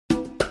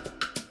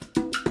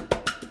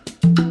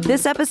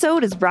This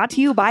episode is brought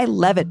to you by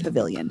Levitt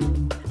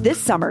Pavilion. This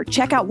summer,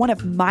 check out one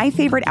of my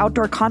favorite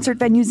outdoor concert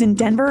venues in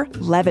Denver,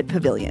 Levitt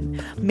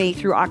Pavilion. May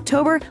through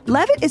October,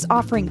 Levitt is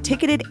offering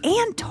ticketed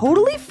and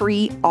totally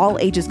free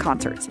all-ages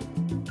concerts.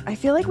 I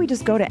feel like we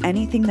just go to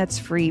anything that's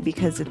free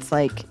because it's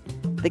like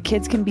the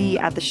kids can be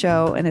at the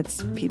show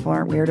and people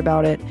aren't weird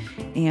about it,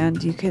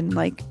 and you can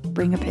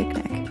bring a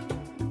picnic.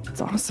 It's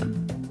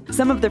awesome.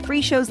 Some of the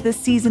free shows this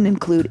season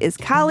include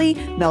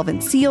Iskali,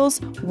 Melvin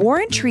Seals,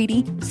 Warren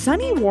Treaty,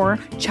 Sunny War,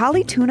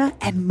 Charlie Tuna,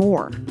 and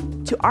more.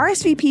 To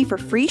RSVP for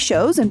free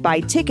shows and buy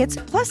tickets,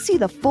 plus see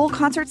the full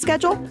concert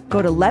schedule,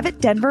 go to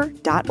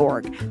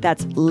levittdenver.org.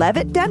 That's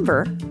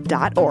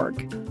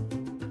levittdenver.org.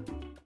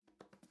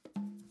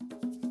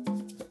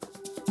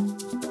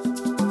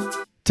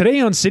 Today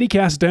on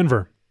CityCast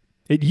Denver,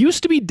 it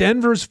used to be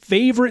Denver's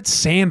favorite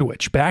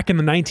sandwich back in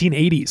the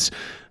 1980s.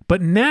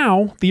 But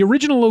now, the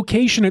original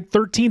location at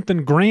 13th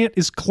and Grant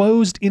is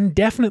closed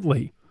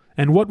indefinitely.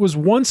 And what was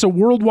once a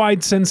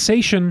worldwide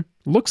sensation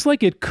looks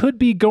like it could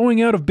be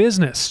going out of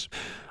business.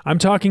 I'm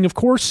talking, of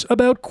course,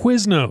 about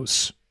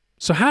Quiznos.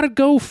 So how'd it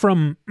go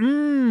from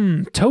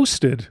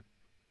toasted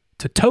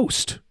to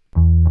toast?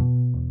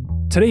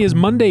 Today is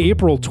Monday,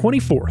 April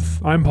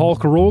 24th. I'm Paul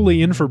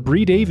Caroli in for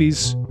Bree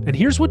Davies, and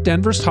here's what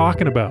Denver's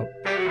talking about.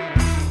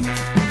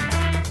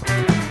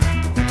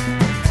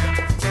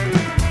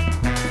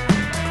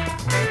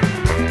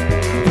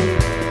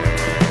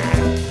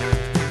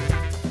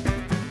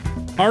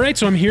 All right,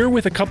 so I'm here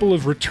with a couple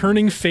of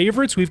returning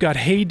favorites. We've got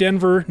Hey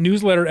Denver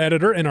newsletter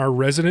editor and our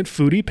resident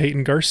foodie,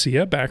 Peyton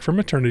Garcia, back from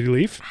maternity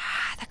leave.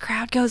 The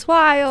crowd goes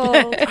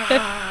wild.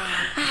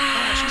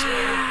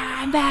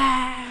 I'm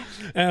back.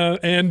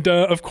 And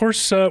of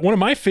course, one of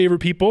my favorite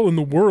people in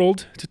the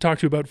world to talk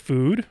to about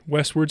food,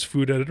 Westward's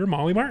food editor,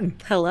 Molly Martin.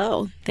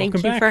 Hello. Thank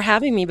Welcome you back. for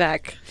having me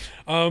back.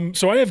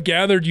 So I have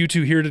gathered you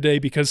two here today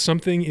because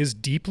something is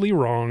deeply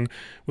wrong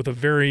with a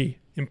very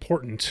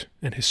important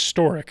and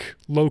historic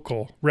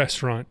local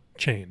restaurant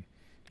chain.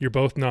 You're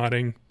both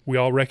nodding. We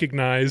all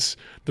recognize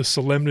the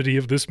solemnity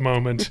of this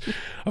moment.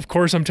 Of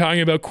course, I'm talking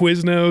about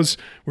Quiznos.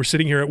 We're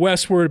sitting here at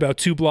Westward, about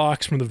 2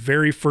 blocks from the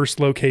very first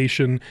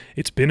location.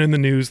 It's been in the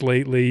news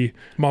lately.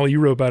 Molly, you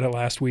wrote about it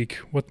last week.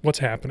 What's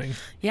happening?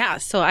 Yeah,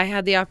 so I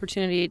had the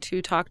opportunity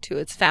to talk to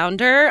its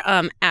founder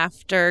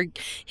after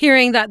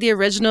hearing that the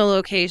original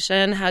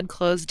location had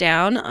closed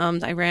down.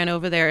 I ran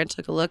over there and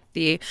took a look.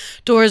 The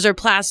doors are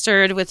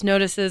plastered with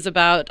notices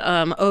about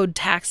owed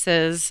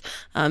taxes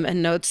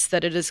and notes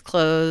that it is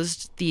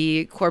closed.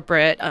 The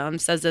corporate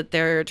says that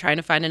they're trying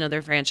to find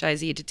another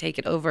franchisee to take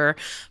it over.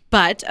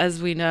 But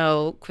as we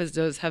know,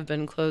 Quiznos have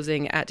been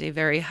closing at a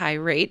very high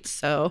rate.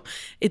 So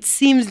it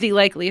seems the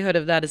likelihood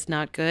of that is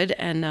not good.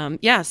 And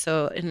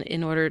so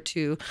in order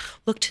to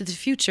look to the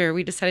future,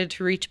 we decided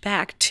to reach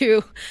back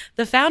to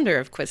the founder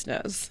of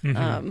Quiznos,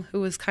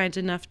 who was kind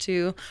enough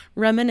to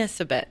reminisce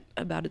a bit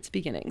about its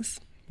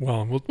beginnings.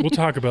 Well, we'll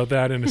talk about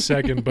that in a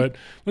second, but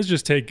let's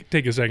just take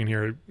a second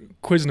here.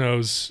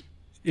 Quiznos,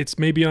 it's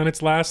maybe on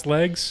its last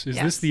legs. Is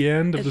this the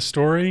end of the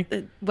story?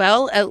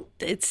 Well,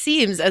 it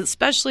seems,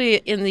 especially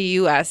in the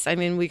U.S. I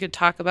mean, we could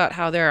talk about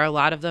how there are a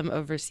lot of them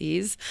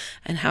overseas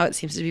and how it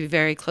seems to be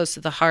very close to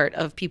the heart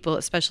of people,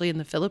 especially in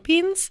the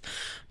Philippines,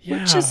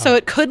 which is so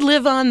it could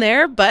live on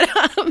there, but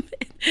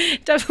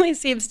it definitely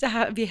seems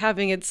to be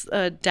having its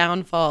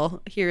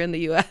downfall here in the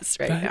U.S.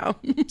 now.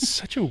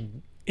 Such a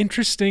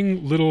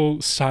interesting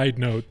little side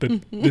note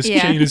that this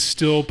chain is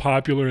still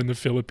popular in the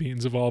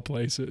Philippines, of all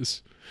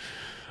places.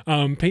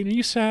 Peyton, are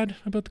you sad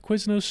about the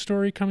Quiznos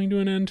story coming to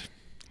an end?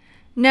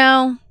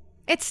 No,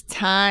 it's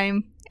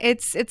time.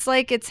 It's a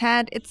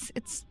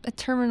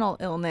terminal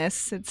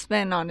illness. It's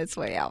been on its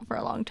way out for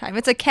a long time.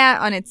 It's a cat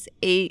on its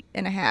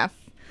 8.5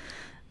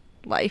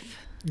 life.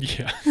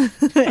 Yeah.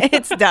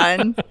 It's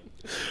done.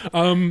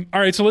 All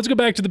right, so let's go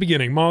back to the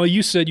beginning. Molly,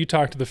 you said you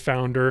talked to the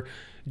founder,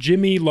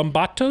 Jimmy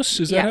Lombatos.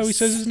 Is that how he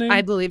says his name?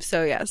 I believe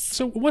so, yes.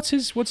 So what's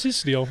his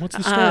deal? What's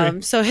the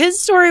story? So his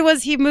story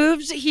was he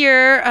moved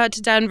here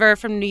to Denver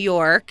from New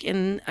York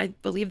in, I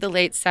believe, the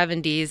late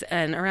 70s.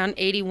 And around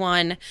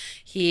 81,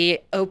 he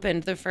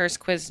opened the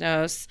first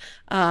Quiznos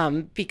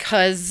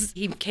because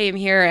he came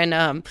here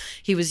and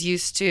he was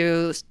used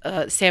to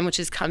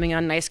sandwiches coming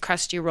on nice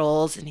crusty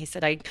rolls. And he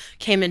said, I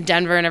came in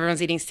Denver and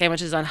everyone's eating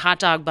sandwiches on hot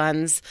dog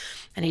buns.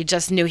 And he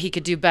just knew he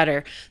could do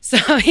better.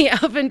 So he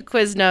opened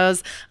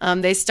Quiznos.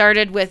 They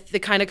started with the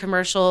kind of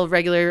commercial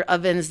regular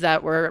ovens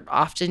that were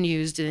often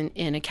used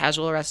in a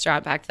casual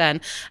restaurant back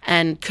then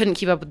and couldn't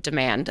keep up with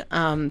demand.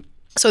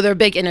 So their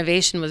big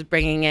innovation was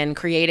bringing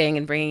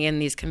in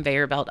these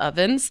conveyor belt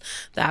ovens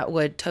that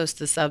would toast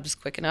the subs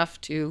quick enough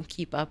to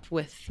keep up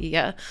with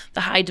the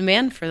high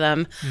demand for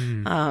them.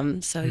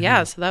 So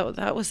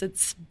that was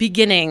its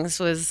beginnings.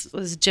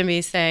 Was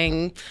Jimmy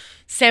saying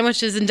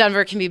sandwiches in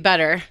Denver can be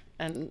better.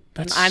 And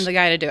I'm the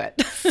guy to do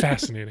it.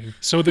 Fascinating.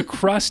 So the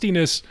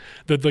crustiness,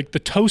 the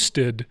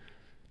toasted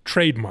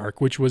trademark,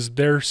 which was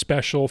their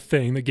special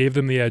thing that gave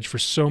them the edge for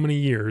so many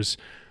years,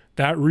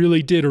 that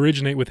really did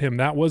originate with him.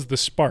 That was the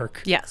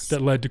spark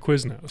that led to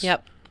Quiznos.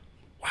 Yep.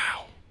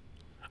 Wow.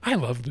 I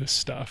love this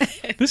stuff.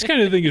 This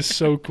kind of thing is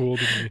so cool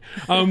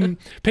to me.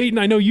 Peyton,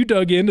 I know you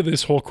dug into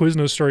this whole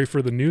Quiznos story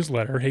for the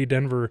newsletter. Hey,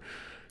 Denver.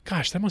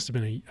 Gosh, that must have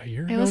been a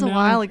year ago. It was a now.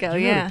 while ago,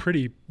 You yeah. wrote a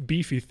pretty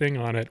beefy thing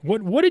on it.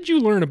 What did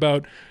you learn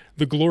about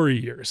the glory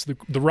years,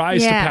 the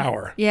rise to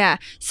power? Yeah.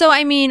 So,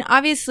 I mean,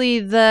 obviously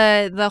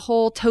the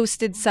whole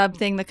toasted sub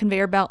thing, the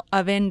conveyor belt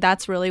oven,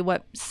 that's really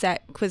what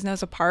set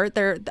Quiznos apart.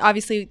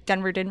 Obviously,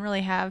 Denver didn't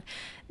really have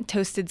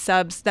toasted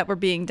subs that were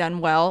being done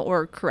well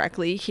or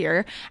correctly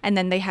here. And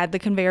then they had the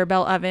conveyor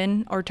belt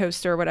oven or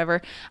toaster or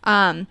whatever.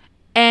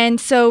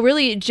 And so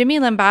really Jimmy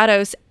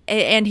Lambatos,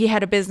 and he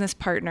had a business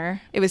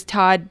partner. It was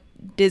Todd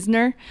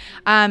Disner.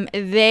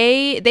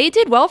 They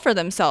did well for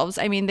themselves.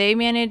 I mean, they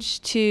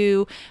managed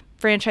to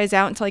franchise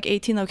out into like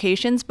 18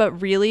 locations, but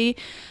really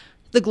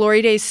the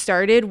glory days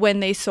started when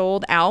they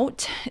sold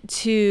out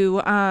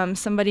to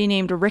somebody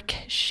named Rick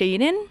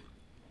Shaden.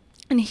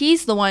 And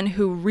he's the one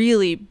who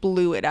really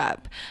blew it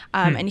up.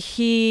 And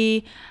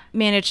he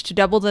managed to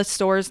double the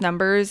store's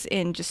numbers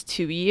in just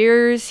 2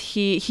 years.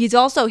 He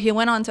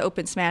went on to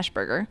open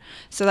Smashburger.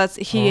 So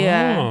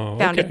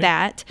founded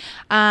that.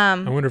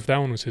 I wonder if that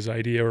one was his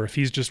idea, or if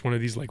he's just one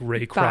of these like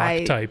Ray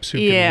Kroc types who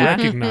can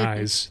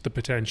recognize the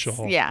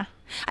potential. Yeah.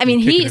 I mean,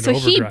 he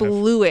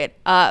blew it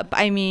up.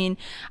 I mean,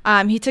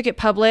 he took it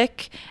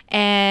public,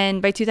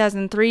 and by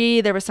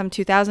 2003, there was some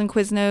 2,000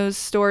 Quiznos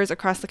stores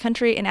across the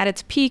country, and at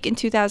its peak in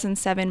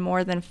 2007,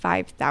 more than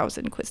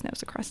 5,000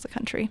 Quiznos across the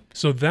country.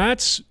 So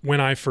that's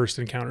when I first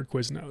encountered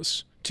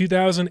Quiznos.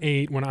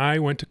 2008, when I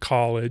went to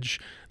college,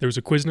 there was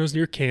a Quiznos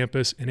near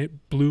campus, and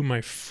it blew my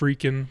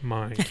freaking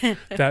mind.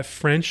 That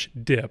French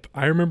dip.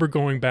 I remember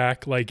going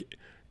back like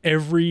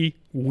every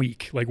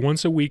week, like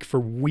once a week for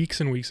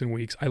weeks and weeks and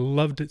weeks. I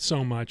loved it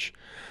so much.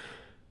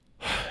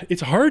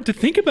 It's hard to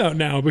think about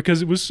now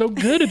because it was so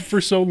good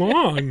for so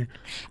long.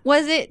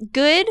 Was it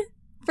good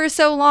for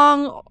so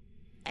long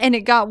and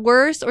it got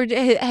worse, or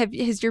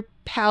has your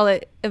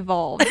palate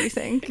evolved, do you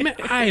think?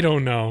 I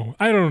don't know.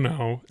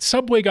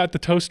 Subway got the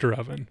toaster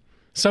oven.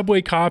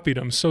 Subway copied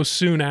them so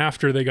soon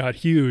after they got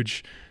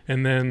huge.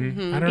 And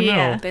then I don't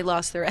know. They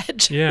lost their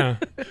edge. Yeah.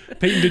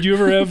 Peyton, do you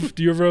ever have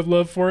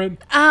love for it?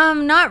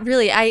 Not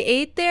really. I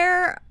ate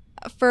there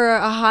for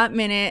a hot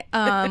minute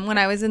when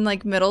I was in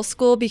like middle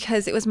school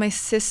because it was my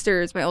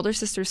older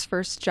sister's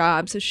first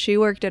job. So she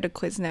worked at a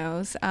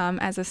Quiznos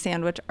as a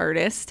sandwich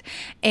artist.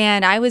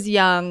 And I was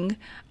young,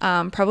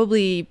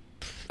 probably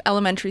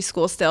elementary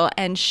school still,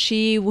 and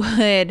I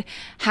would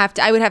have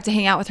to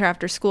hang out with her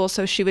after school.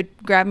 So she would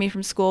grab me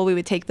from school, we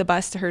would take the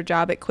bus to her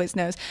job at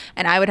Quiznos,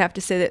 and I would have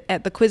to sit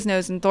at the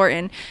Quiznos in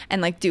Thornton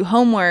and like do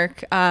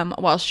homework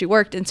while she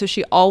worked. And so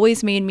she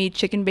always made me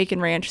chicken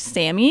bacon ranch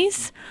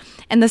Sammys.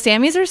 And the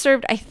Sammys are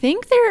served, I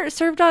think they're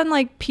served on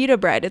like pita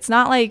bread. It's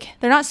not like,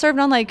 they're not served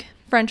on like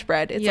French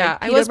bread. It's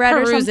like pita bread or something. I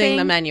was perusing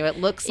the menu. It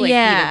looks like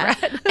pita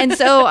bread. And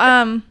so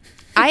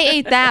I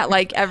ate that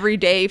like every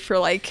day for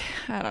like,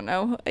 I don't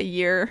know, a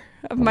year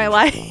of my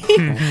life.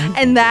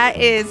 And that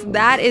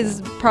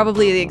is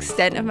probably the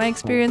extent of my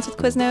experience with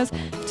Quiznos.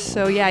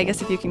 So yeah, I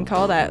guess if you can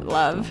call that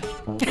love.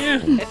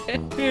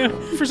 Yeah.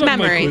 For something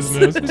Memories.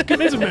 like Quiznos,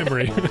 it's a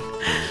memory.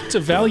 It's a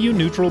value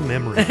neutral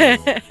memory.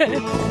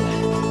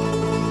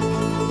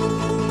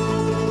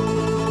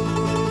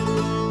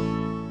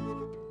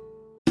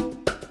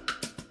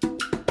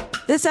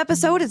 This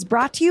episode is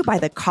brought to you by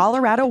the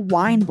Colorado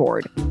Wine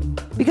Board.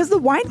 Because the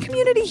wine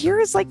community here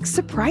is like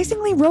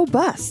surprisingly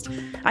robust.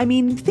 I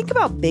mean, think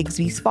about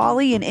Bigsby's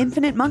Folly and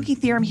Infinite Monkey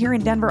Theorem here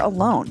in Denver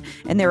alone.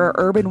 And there are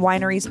urban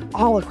wineries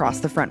all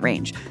across the Front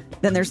Range.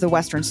 Then there's the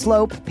Western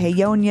Slope,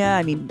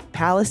 Paonia,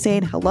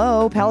 Palisade.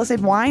 Hello, Palisade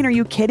wine, are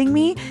you kidding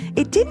me?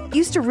 It didn't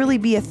used to really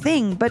be a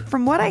thing, but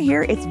from what I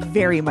hear, it's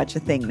very much a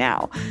thing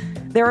now.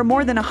 There are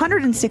more than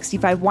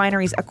 165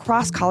 wineries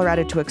across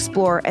Colorado to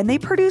explore, and they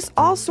produce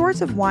all sorts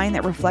of wine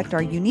that reflect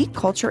our unique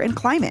culture and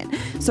climate.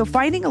 So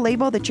finding a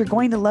label that you're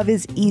going to love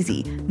is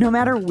easy, no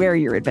matter where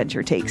your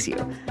adventure takes you.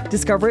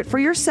 Discover it for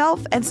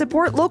yourself and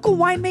support local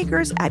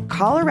winemakers at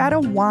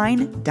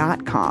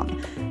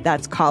coloradowine.com.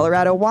 That's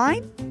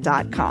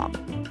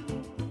coloradowine.com.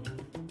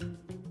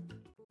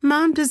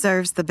 Mom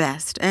deserves the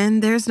best,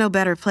 and there's no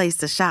better place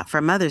to shop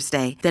for Mother's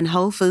Day than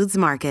Whole Foods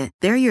Market.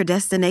 They're your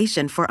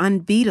destination for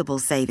unbeatable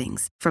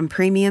savings, from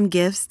premium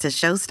gifts to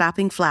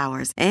show-stopping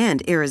flowers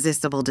and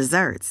irresistible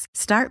desserts.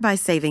 Start by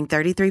saving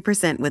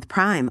 33% with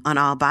Prime on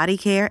all body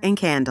care and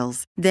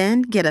candles.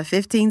 Then get a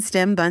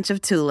 15-stem bunch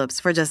of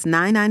tulips for just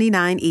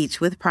 $9.99 each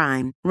with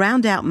Prime.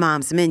 Round out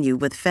Mom's menu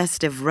with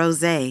festive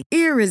rosé,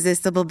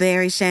 irresistible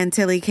berry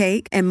chantilly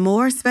cake, and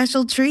more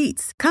special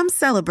treats. Come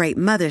celebrate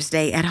Mother's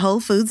Day at Whole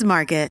Foods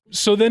Market.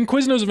 So then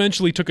Quiznos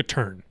eventually took a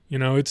turn.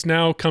 It's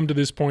now come to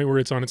this point where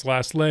it's on its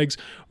last legs.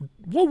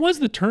 What was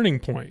the turning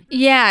point?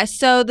 Yeah,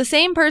 so the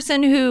same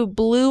person who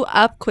blew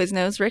up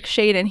Quiznos, Rick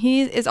Shaden,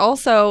 he is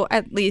also,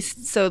 at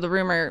least so the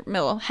rumor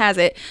mill has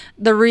it,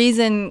 the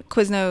reason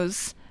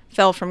Quiznos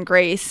fell from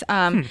grace.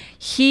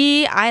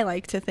 He, I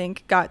like to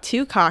think, got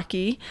too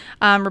cocky.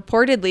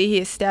 Reportedly, he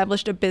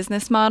established a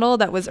business model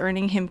that was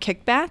earning him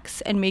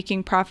kickbacks and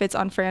making profits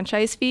on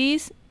franchise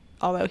fees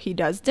although he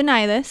does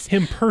deny this.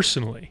 Him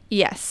personally?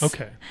 Yes.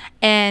 Okay.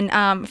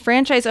 And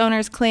franchise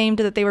owners claimed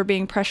that they were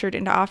being pressured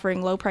into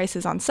offering low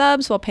prices on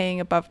subs while paying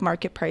above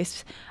market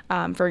price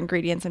for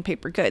ingredients and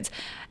paper goods.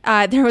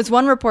 There was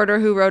one reporter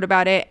who wrote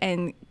about it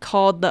and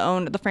called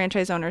the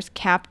franchise owners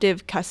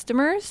captive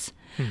customers.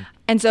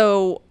 And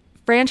so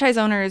franchise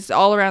owners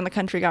all around the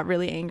country got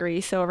really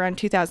angry. So around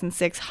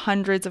 2006,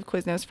 hundreds of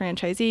Quiznos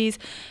franchisees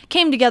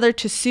came together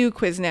to sue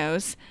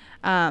Quiznos.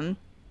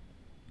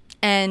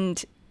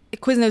 And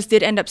Quiznos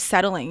did end up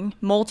settling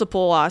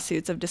multiple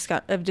lawsuits of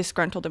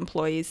disgruntled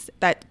employees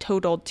that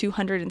totaled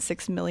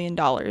 $206 million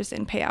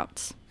in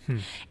payouts.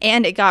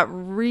 And it got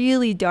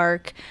really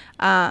dark.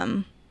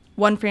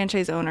 One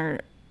franchise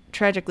owner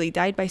tragically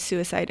died by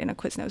suicide in a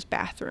Quiznos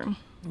bathroom.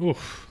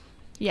 Oof.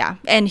 Yeah,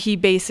 and he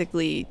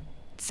basically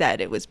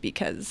said it was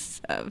because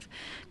of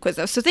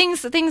Quiznos. So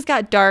things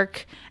got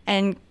dark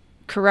and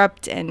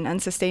corrupt and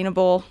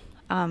unsustainable.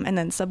 And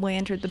then Subway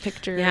entered the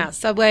picture. Yeah,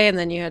 Subway, and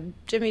then you had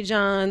Jimmy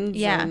John's.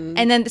 Yeah,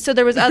 and then so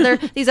there was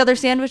these other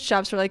sandwich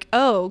shops were like,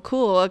 oh,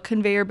 cool, a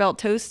conveyor belt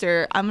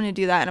toaster. I'm going to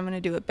do that, and I'm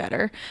going to do it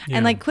better. Yeah.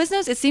 And like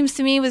Quiznos, it seems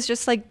to me, was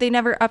just like they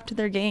never upped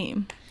their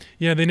game.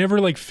 Yeah, they never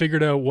like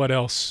figured out what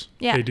else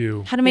Yeah, they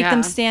do. how to make Yeah.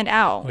 them stand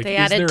out. Like, They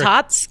is there added a-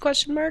 tots,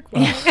 question mark?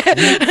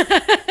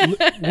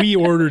 We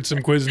ordered some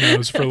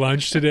Quiznos for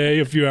lunch today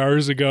a few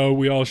hours ago.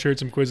 We all shared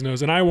some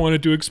Quiznos, and I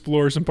wanted to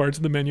explore some parts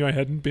of the menu I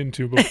hadn't been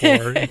to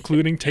before,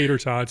 including tater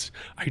tots.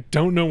 I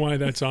don't know why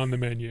that's on the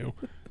menu.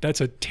 That's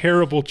a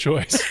terrible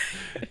choice.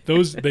 I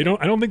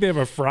don't think they have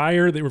a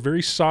fryer. They were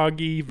very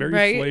soggy, very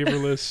Right.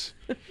 flavorless.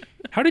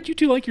 How did you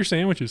two like your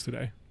sandwiches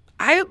today?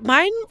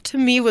 Mine to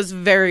me was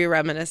very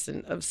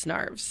reminiscent of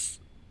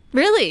Snarf's.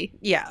 Really?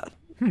 Yeah.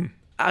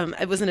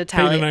 It was an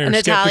Peyton and I are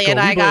skeptical.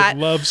 We both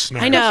love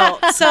Snarf. I know.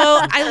 So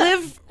I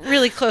live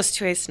really close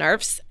to a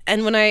Snarf's,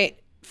 and when I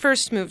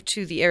first moved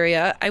to the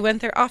area, I went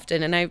there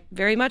often, and I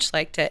very much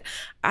liked it.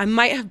 I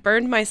might have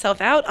burned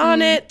myself out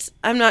on it.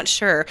 I'm not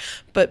sure,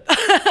 but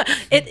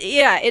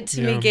it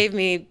to me gave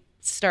me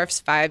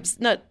Snarf's vibes.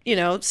 Not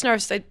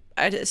Snarf's.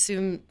 I'd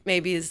assume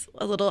maybe is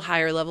a little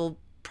higher level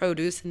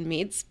produce and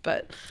meats,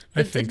 but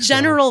I the think so.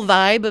 general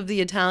vibe of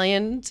the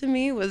Italian to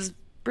me was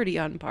pretty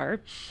on par.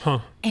 Huh.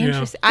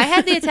 Interesting. I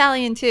had the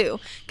Italian too,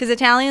 because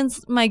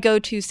Italian's my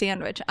go-to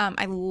sandwich.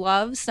 I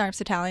love Snarf's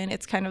Italian.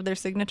 It's kind of their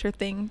signature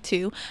thing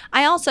too.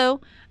 I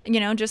also,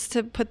 just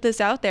to put this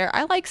out there,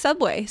 I like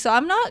Subway, so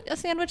I'm not a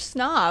sandwich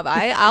snob.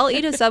 I'll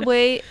eat a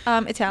Subway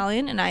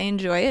Italian, and I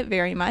enjoy it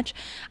very much.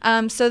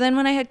 So then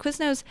when I had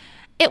Quiznos,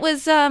 it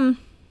was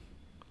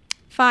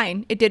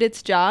fine. It did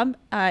its job.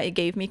 It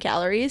gave me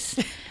calories.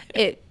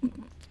 It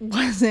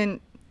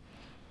wasn't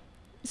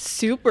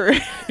super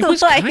It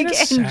was like kind of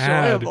sad.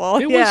 enjoyable.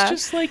 It was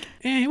just like,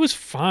 it was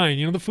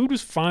fine. The food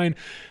was fine.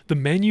 The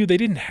menu, they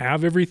didn't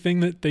have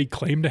everything that they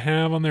claimed to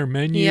have on their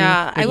menu.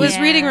 Yeah, I was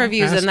reading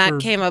reviews, and that Ask for-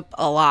 came up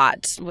a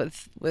lot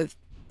with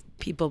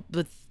people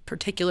with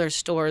particular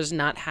stores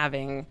not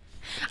having.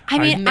 I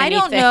mean, I many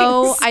don't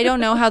know. things. I don't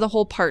know how the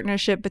whole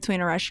partnership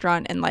between a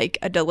restaurant and like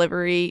a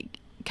delivery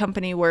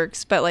company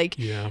works, but like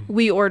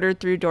we ordered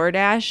through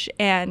DoorDash,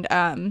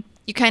 and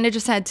you kind of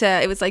just had to,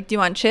 it was like, do you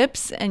want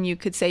chips? And you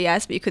could say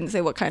yes, but you couldn't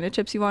say what kind of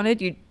chips you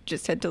wanted. You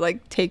just had to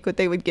like take what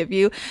they would give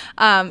you.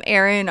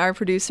 Aaron, our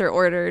producer,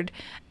 ordered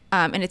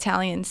an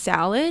Italian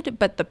salad,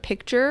 but the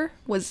picture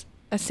was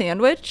a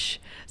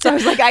sandwich. So I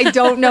was like, I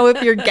don't know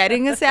if you're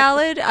getting a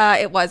salad.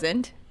 It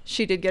wasn't.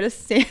 She did get a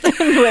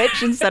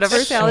sandwich instead of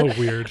her salad. So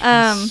weird.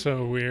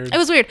 So weird. It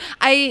was weird.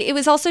 It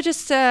was also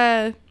just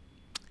it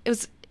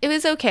was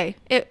okay.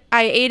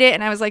 I ate it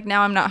and I was like,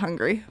 now I'm not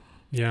hungry.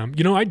 Yeah.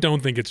 I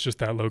don't think it's just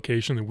that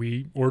location that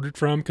we ordered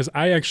from, because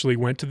I actually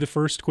went to the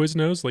first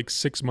Quiznos like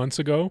 6 months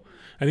ago.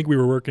 I think we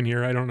were working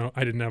here. I don't know.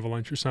 I didn't have a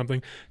lunch or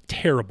something.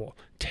 Terrible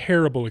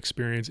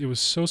experience. It was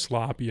so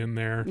sloppy in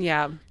there.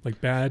 Yeah.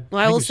 Like bad.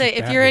 Well, I will say,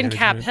 if you're in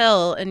Cap management.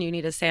 Hill and you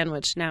need a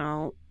sandwich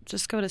now,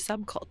 just go to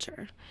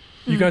Subculture.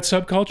 You got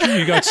Subculture,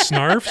 you got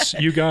Snarf's,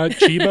 you got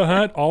Chiba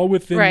Hut, all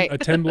within Right. a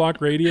 10-block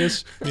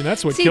radius. I mean,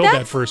 that's what See, killed that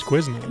that's- first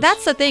Quiznos.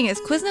 That's the thing,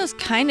 is Quiznos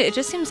it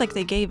just seems like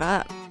they gave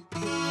up.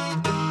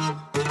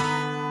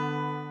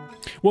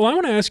 Well, I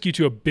want to ask you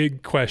two a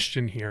big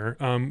question here.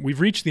 We've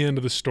reached the end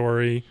of the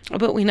story. Oh,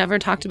 but we never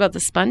talked about the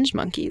sponge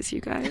monkeys,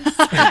 you guys.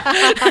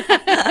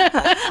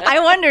 I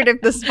wondered if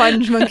the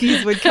sponge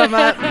monkeys would come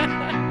up. We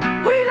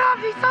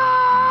love these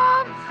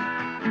subs,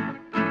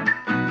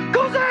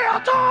 'cause they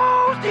are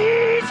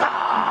toasty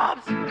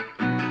subs.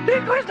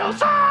 The Quiznos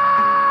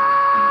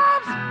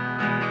subs,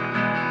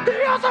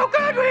 they are so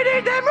good we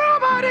need them.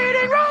 Robot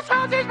eating roast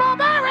subs is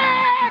barbaric.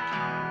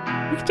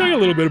 We can talk a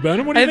little bit about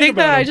them. What do you I think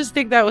about that I them? just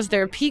think that was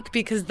their peak,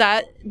 because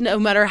that, no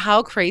matter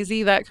how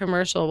crazy that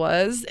commercial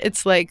was,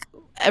 it's like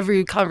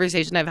every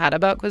conversation I've had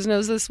about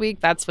Quiznos this week,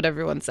 that's what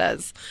everyone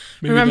says.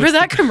 Maybe Remember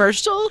that's that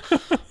commercial?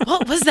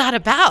 What was that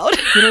about?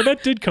 That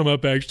did come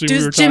up actually.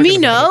 Does we were Jimmy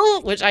talking about know?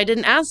 Which I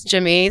didn't ask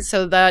Jimmy,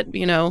 so that,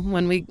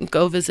 when we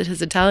go visit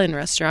his Italian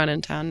restaurant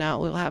in town now,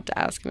 we'll have to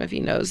ask him if he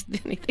knows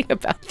anything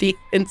about the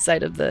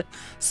inside of the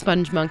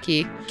Sponge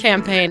Monkey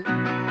campaign.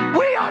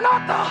 We are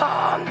not the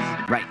Huns.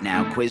 Right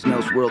now,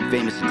 Quiznos'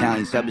 world-famous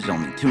Italian sub is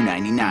only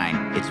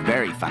 $2.99. It's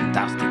very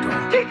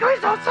fantastico. Die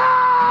Quiznos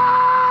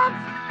subs!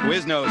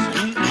 Quiznos.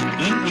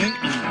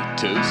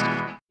 Toast.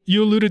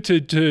 You alluded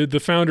to the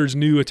founder's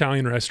new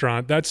Italian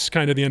restaurant. That's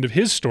kind of the end of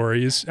his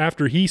story. Is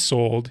after he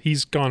sold,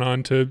 he's gone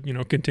on to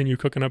continue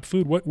cooking up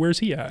food. Where's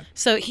he at?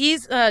 So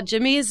he's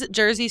Jimmy's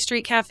Jersey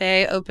Street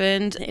Cafe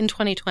opened in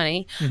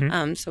 2020.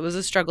 So it was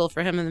a struggle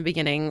for him in the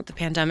beginning with the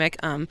pandemic.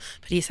 But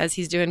he says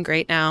he's doing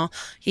great now.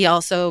 He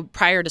also,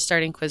 prior to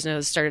starting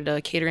Quiznos, started a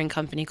catering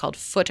company called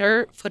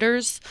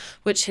Footers,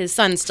 which his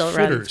son still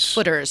runs.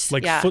 Footers,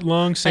 like yeah.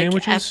 foot-long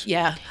sandwiches.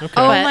 Yeah. Okay.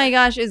 Oh my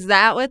gosh, is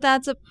that what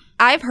that's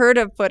I've heard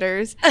of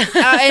Footers.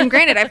 And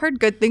granted, I've heard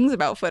good things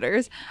about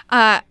Footers.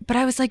 But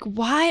I was like,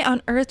 why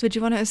on earth would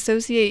you want to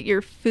associate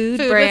your food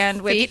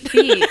brand with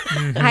feet?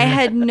 I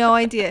had no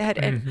idea it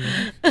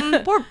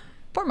had poor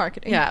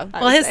marketing. Yeah.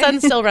 Well, his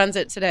son still runs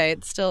it today.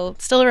 It's still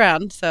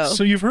around.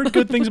 So you've heard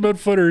good things about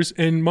Footers,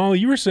 and Molly,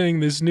 you were saying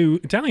this new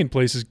Italian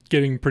place is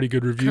getting pretty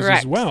good reviews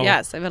correct. as well.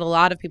 Yes, I've had a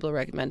lot of people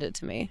recommend it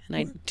to me, and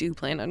I do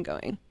plan on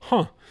going.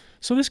 Huh.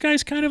 So this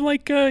guy's kind of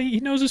like,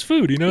 he knows his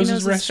food. He knows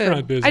his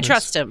restaurant business. I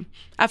trust him.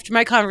 After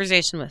my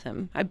conversation with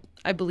him,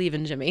 I believe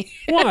in Jimmy.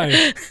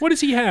 Why? What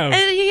does he have?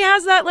 And he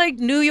has that like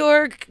New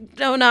York,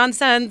 no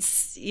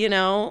nonsense,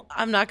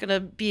 I'm not going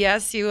to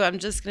BS you. I'm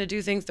just going to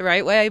do things the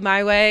right way,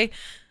 my way.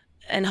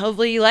 And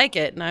hopefully you like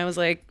it. And I was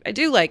like, I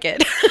do like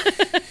it.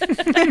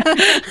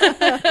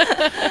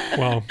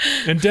 Well,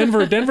 and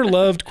Denver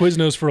loved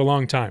Quiznos for a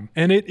long time.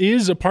 And it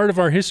is a part of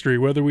our history,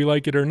 whether we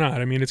like it or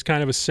not. I mean, it's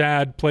kind of a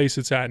sad place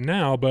it's at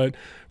now, but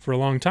for a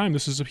long time,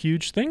 this is a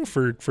huge thing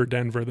for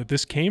Denver, that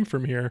this came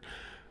from here.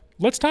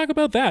 Let's talk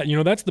about that.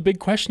 That's the big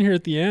question here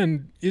at the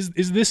end. Is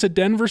this a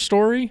Denver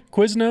story,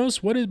 Quiznos?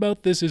 What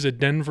about this is a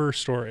Denver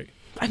story?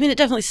 I mean, it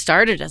definitely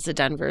started as a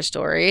Denver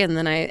story, and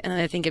then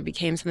I think it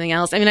became something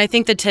else. I mean, I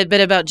think the tidbit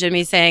about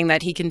Jimmy saying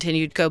that he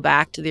continued to go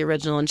back to the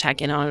original and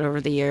check in on it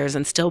over the years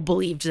and still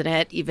believes in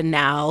it even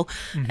now,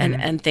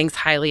 and thinks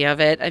highly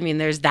of it. I mean,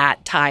 there's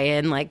that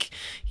tie-in, like,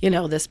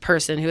 this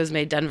person who has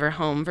made Denver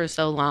home for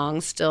so long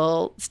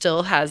still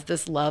has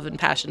this love and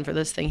passion for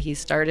this thing he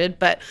started.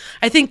 But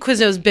I think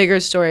Quiznos' bigger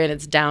story and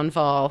its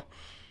downfall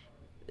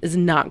is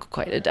not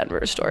quite a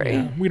Denver story.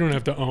 Yeah, we don't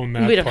have to own that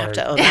part. We don't have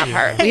to own that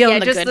part. We own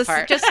the good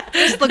part. Just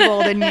the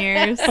golden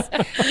years.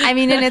 I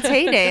mean, in its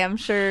heyday, I'm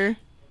sure.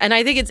 And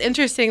I think it's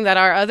interesting that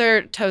our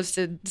other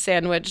toasted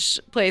sandwich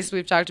place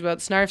we've talked about,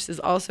 Snarf's, is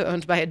also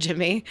owned by a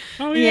Jimmy.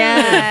 Oh,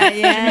 yeah.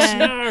 Yeah.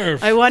 Jimmy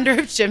Snarf. I wonder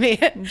if Jimmy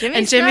and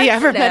Jimmy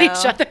ever met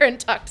each other and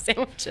talked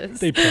sandwiches.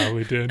 They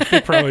probably did.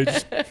 They probably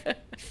just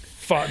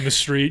fought in the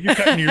street. You're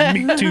cutting your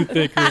meat too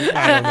thick.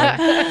 I don't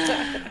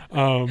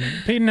know.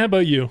 Peyton, how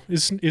about you?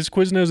 Is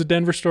Quiznos a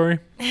Denver story?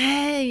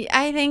 Hey,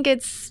 I think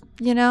it's,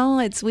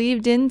 it's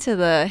weaved into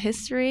the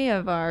history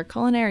of our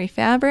culinary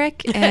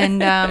fabric.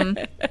 And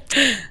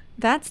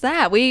that's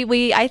that.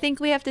 I think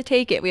we have to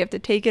take it. We have to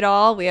take it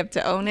all. We have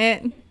to own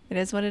it. It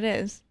is what it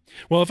is.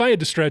 Well, if I had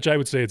to stretch, I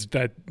would say it's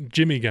that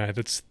Jimmy guy.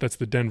 That's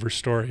the Denver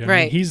story. I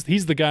right. mean,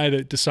 he's the guy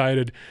that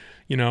decided,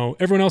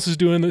 everyone else is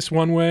doing this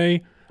one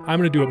way. I'm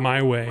going to do it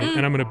my way,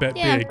 and I'm going to bet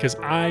big because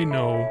I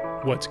know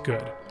what's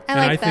good.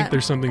 I think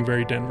there's something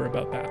very Denver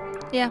about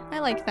that. Yeah, I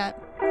like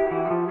that.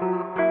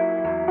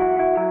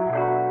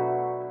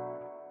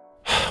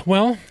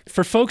 Well,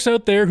 for folks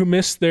out there who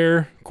missed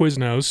their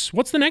Quiznos,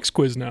 what's the next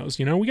Quiznos?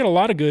 We got a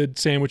lot of good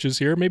sandwiches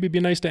here. Maybe it'd be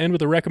nice to end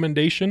with a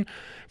recommendation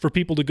for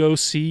people to go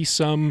see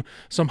some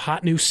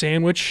hot new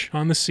sandwich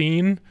on the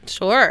scene.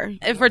 Sure.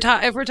 If we're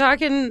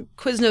talking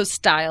Quiznos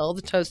style,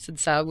 the toasted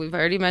sub, we've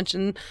already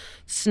mentioned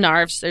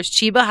Snarf's. There's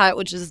Chiba Hut,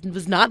 which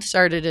was not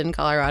started in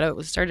Colorado. It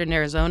was started in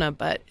Arizona,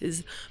 but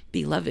is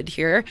beloved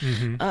here.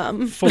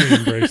 Fully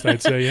embraced,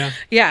 I'd say, yeah.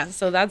 Yeah,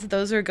 so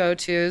those are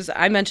go-tos.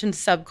 I mentioned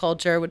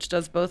Subculture, which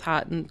does both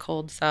hot and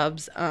cold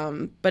subs.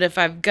 But if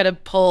I've got to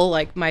pull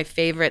like my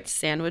favorite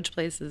sandwich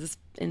places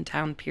in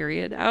town,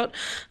 period, out,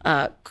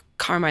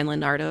 Carmine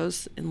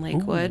Leonardo's in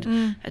Lakewood,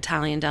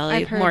 Italian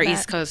deli, more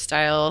East Coast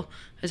style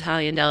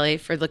Italian deli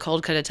for the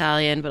cold cut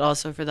Italian, but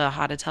also for the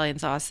hot Italian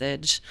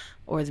sausage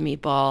or the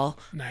meatball.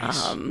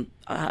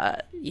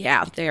 Nice.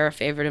 Yeah, they're a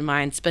favorite of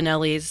mine.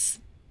 Spinelli's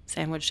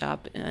sandwich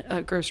shop,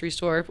 a grocery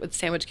store with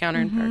sandwich counter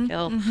in Park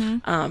Hill.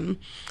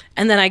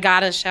 And then I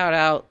gotta shout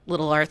out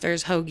Little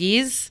Arthur's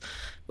Hoagies,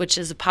 which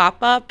is a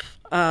pop-up.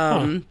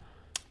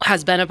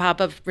 Has been a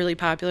pop-up, really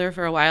popular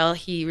for a while.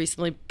 He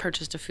recently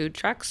purchased a food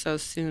truck, so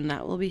soon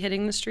that will be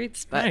hitting the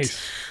streets. But nice.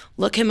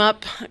 Look him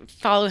up,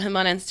 follow him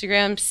on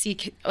Instagram,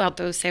 seek out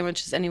those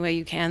sandwiches any way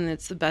you can.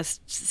 It's the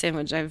best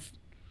sandwich I've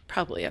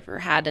probably ever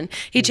had. And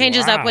he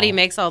changes up what he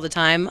makes all the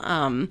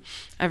time,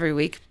 every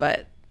week,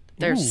 but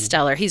they're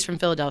stellar. He's from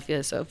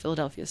Philadelphia, so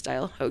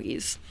Philadelphia-style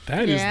hoagies.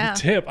 That is the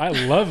tip. I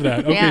love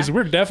that. Okay, so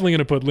we're definitely going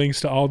to put links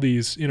to all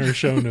these in our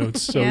show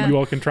notes, so you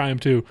all can try them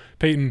too.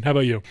 Peyton, how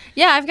about you?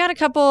 Yeah, I've got a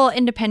couple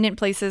independent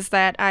places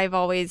that I've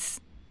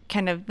always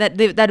kind of, that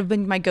have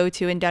been my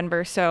go-to in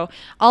Denver. So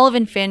Olive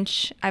and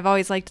Finch, I've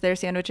always liked their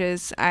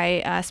sandwiches.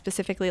 I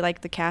specifically like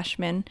the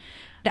Cashman.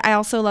 I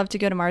also love to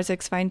go to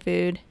Marzick's Fine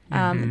Food.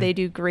 They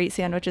do great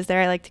sandwiches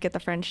there. I like to get the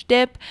French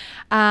dip.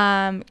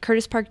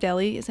 Curtis Park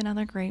Deli is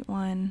another great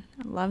one.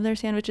 I love their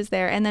sandwiches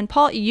there. And then,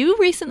 Paul, you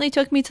recently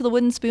took me to the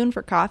Wooden Spoon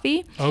for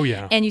coffee. Oh,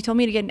 yeah. And you told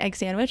me to get an egg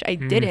sandwich. I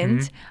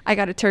didn't. I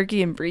got a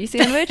turkey and brie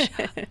sandwich.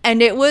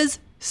 And it was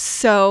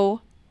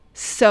so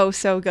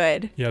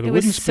good. Yeah, it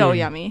was so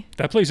yummy.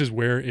 That place is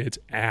where it's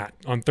at,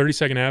 on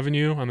 32nd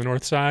Avenue on the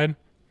north side.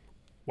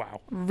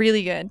 Wow.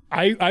 Really good.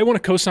 I want to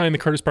co-sign the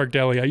Curtis Park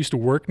Deli. I used to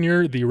work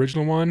near the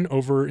original one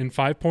over in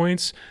 5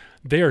 Points.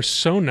 They are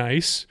so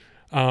nice.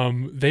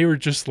 They were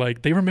just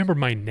like, they remember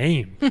my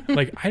name.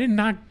 Like, I did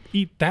not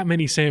eat that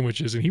many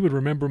sandwiches, and he would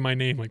remember my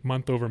name like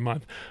month over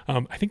month.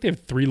 I think they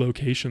have 3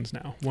 locations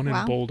now, one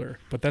in Boulder,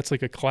 but that's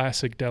like a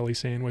classic deli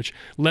sandwich.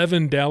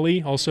 Levin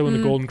Deli, also in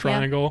the Golden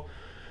Triangle. Yeah.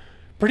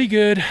 Pretty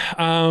good.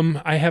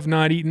 I have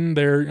not eaten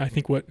their, I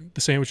think what the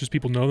sandwiches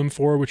people know them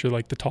for, which are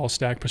like the tall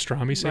stack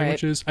pastrami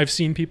sandwiches. Right. I've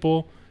seen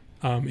people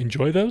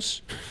enjoy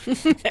those.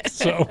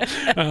 So,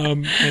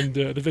 and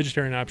the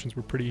vegetarian options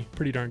were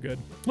pretty darn good.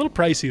 A little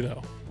pricey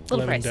though. A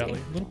little pricey. Deli.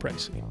 A little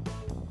pricey.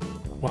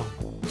 Wow.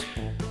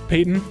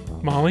 Peyton,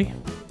 Molly,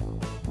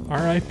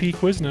 R.I.P.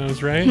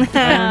 Quiznos, right?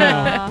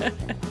 I don't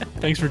know.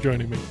 Thanks for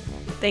joining me.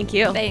 Thank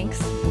you.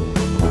 Thanks.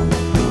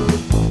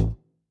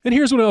 And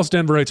here's what else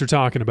Denverites are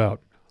talking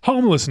about.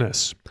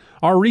 Homelessness.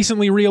 Our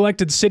recently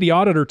re-elected city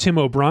auditor, Tim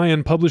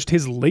O'Brien, published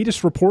his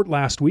latest report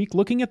last week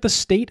looking at the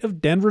state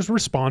of Denver's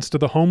response to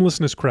the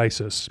homelessness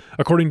crisis.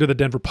 According to the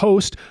Denver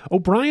Post,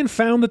 O'Brien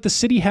found that the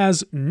city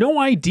has no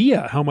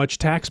idea how much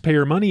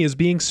taxpayer money is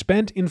being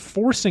spent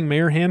enforcing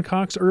Mayor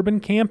Hancock's urban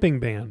camping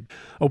ban.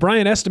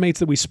 O'Brien estimates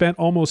that we spent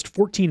almost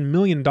 $14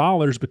 million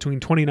between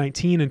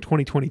 2019 and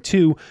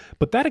 2022,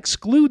 but that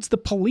excludes the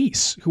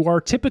police, who are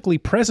typically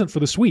present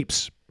for the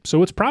sweeps,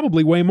 so it's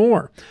probably way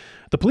more.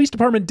 The police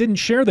department didn't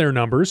share their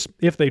numbers,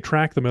 if they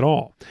track them at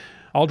all.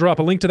 I'll drop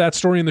a link to that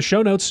story in the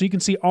show notes so you can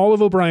see all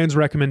of O'Brien's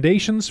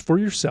recommendations for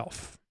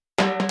yourself.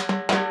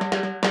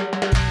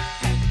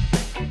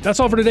 That's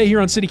all for today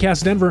here on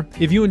CityCast Denver.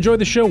 If you enjoyed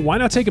the show, why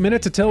not take a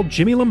minute to tell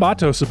Jimmy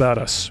Lombatos about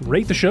us?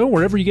 Rate the show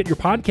wherever you get your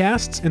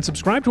podcasts and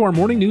subscribe to our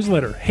morning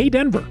newsletter, Hey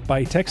Denver,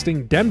 by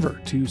texting Denver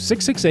to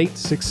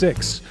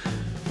 66866.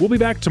 We'll be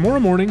back tomorrow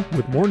morning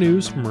with more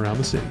news from around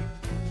the city.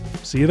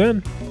 See you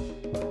then.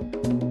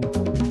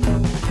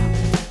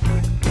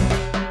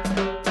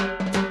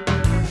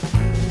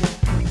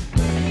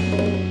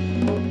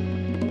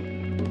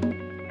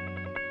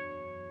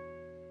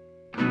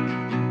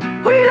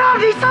 We love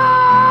these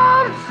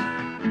Psalms,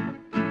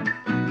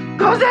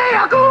 'cause they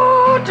are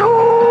good to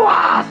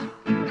us.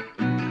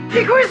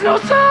 The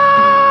Quiznos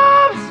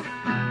Psalms,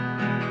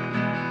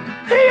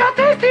 they are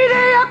tasty,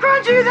 they are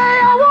crunchy, they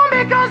are warm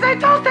because they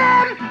toast